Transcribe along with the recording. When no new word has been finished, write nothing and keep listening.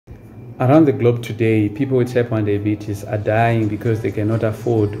Around the globe today, people with type 1 diabetes are dying because they cannot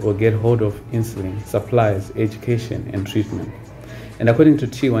afford or get hold of insulin, supplies, education, and treatment. And according to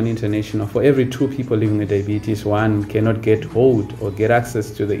T1 International, for every 2 people living with diabetes, 1 cannot get hold or get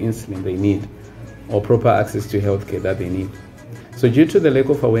access to the insulin they need or proper access to healthcare that they need. So due to the lack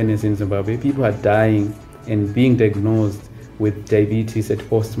of awareness in Zimbabwe, people are dying and being diagnosed with diabetes at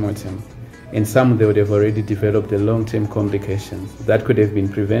postmortem. And some they would have already developed the long-term complications that could have been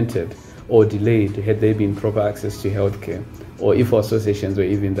prevented or delayed had there been proper access to healthcare, or if associations were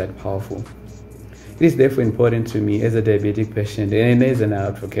even that powerful. It is therefore important to me as a diabetic patient and as an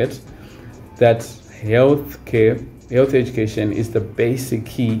advocate that health education is the basic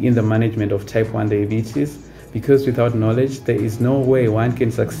key in the management of type 1 diabetes, because without knowledge, there is no way one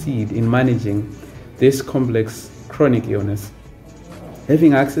can succeed in managing this complex chronic illness.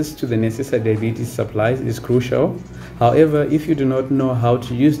 Having access to the necessary diabetes supplies is crucial. However, if you do not know how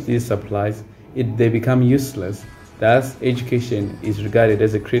to use these supplies, they become useless. Thus, education is regarded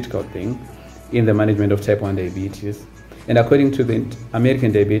as a critical thing in the management of type 1 diabetes. And according to the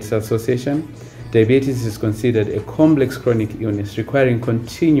American Diabetes Association, diabetes is considered a complex chronic illness requiring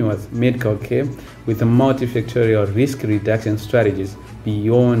continuous medical care with multifactorial risk reduction strategies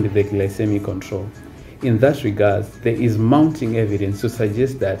beyond the glycemic control. In that regard, there is mounting evidence to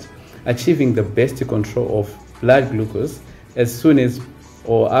suggest that achieving the best control of blood glucose as soon as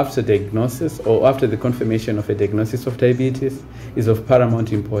or after diagnosis or after the confirmation of a diagnosis of diabetes is of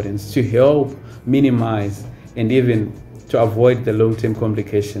paramount importance to help minimize and even to avoid the long-term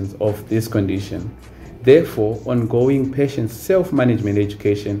complications of this condition. Therefore, ongoing patient self-management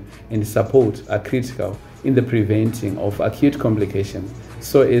education and support are critical in the preventing of acute complications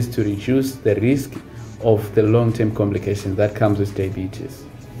so as to reduce the risk of the long-term complication that comes with diabetes.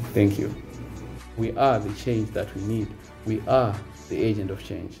 Thank you. We are the change that we need. We are the agent of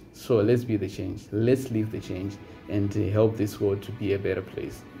change. So let's be the change. Let's live the change and help this world to be a better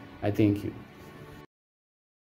place. I thank you.